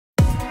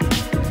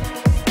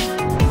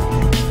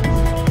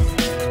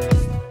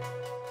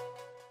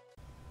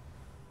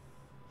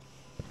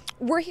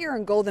We're here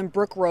on Golden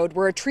Brook Road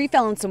where a tree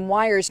fell on some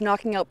wires,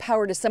 knocking out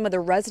power to some of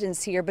the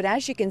residents here. But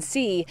as you can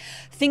see,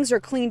 things are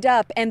cleaned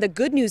up, and the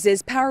good news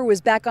is power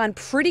was back on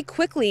pretty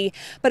quickly,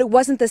 but it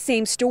wasn't the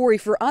same story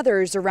for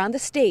others around the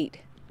state.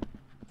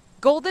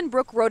 Golden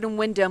Brook Road in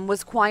Windham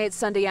was quiet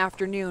Sunday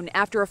afternoon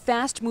after a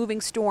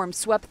fast-moving storm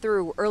swept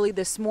through early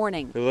this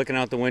morning. We're looking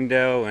out the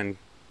window, and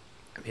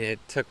it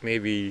took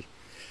maybe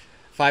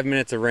 5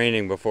 minutes of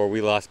raining before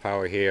we lost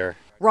power here.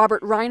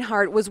 Robert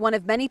Reinhardt was one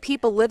of many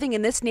people living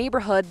in this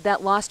neighborhood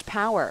that lost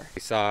power.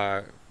 We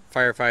saw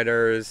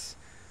firefighters,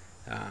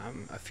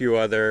 a few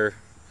other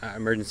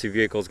emergency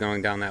vehicles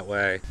going down that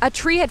way. A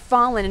tree had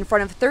fallen in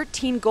front of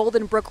 13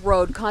 Golden Brook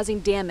Road, causing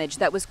damage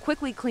that was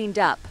quickly cleaned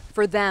up.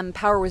 For them,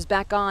 power was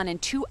back on in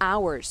 2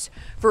 hours.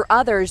 For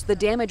others, the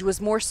damage was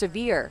more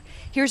severe.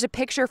 Here's a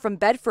picture from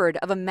Bedford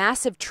of a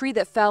massive tree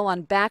that fell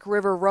on Back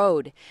River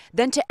Road.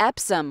 Then to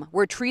Epsom,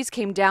 where trees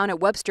came down at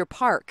Webster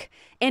Park.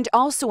 And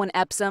also in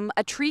Epsom,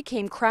 a tree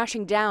came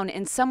crashing down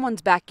in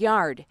someone's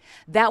backyard.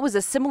 That was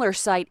a similar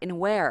sight in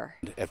Ware.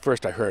 At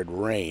first I heard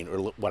rain,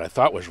 or what I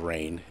thought was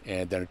rain,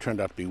 and then it turned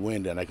out to be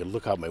wind, and I could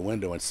look out my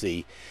window and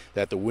see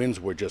that the winds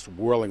were just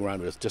whirling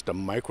around. It was just a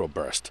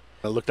microburst.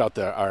 I looked out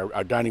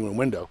our dining room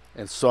window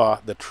and saw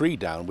the tree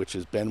down, which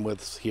has been with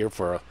us here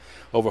for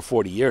over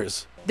 40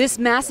 years. This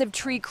massive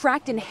tree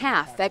cracked in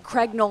half at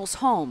Craig Knoll's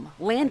home,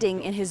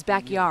 landing in his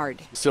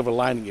backyard. The silver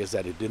lining is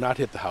that it did not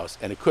hit the house,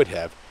 and it could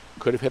have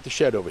hit the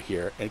shed over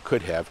here, and it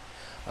could have.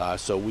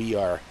 So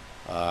we're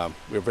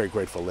very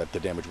grateful that the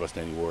damage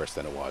wasn't any worse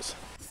than it was.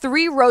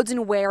 3 roads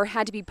in Ware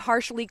had to be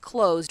partially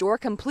closed or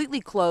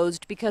completely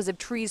closed because of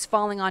trees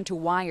falling onto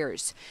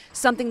wires,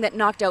 something that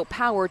knocked out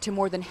power to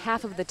more than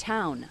half of the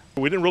town.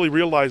 We didn't really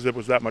realize there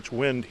was that much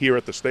wind here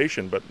at the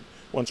station, but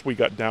once we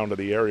got down to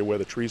the area where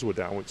the trees were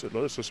down, we said,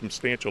 "No, this is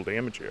substantial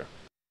damage here."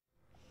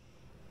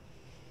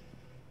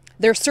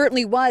 There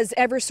certainly was.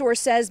 Eversource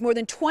says more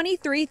than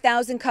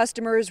 23,000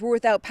 customers were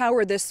without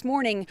power this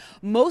morning.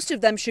 Most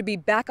of them should be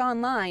back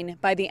online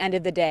by the end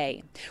of the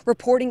day.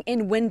 Reporting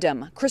in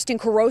Windham, Kristen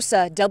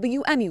Carosa,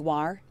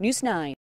 WMUR News 9.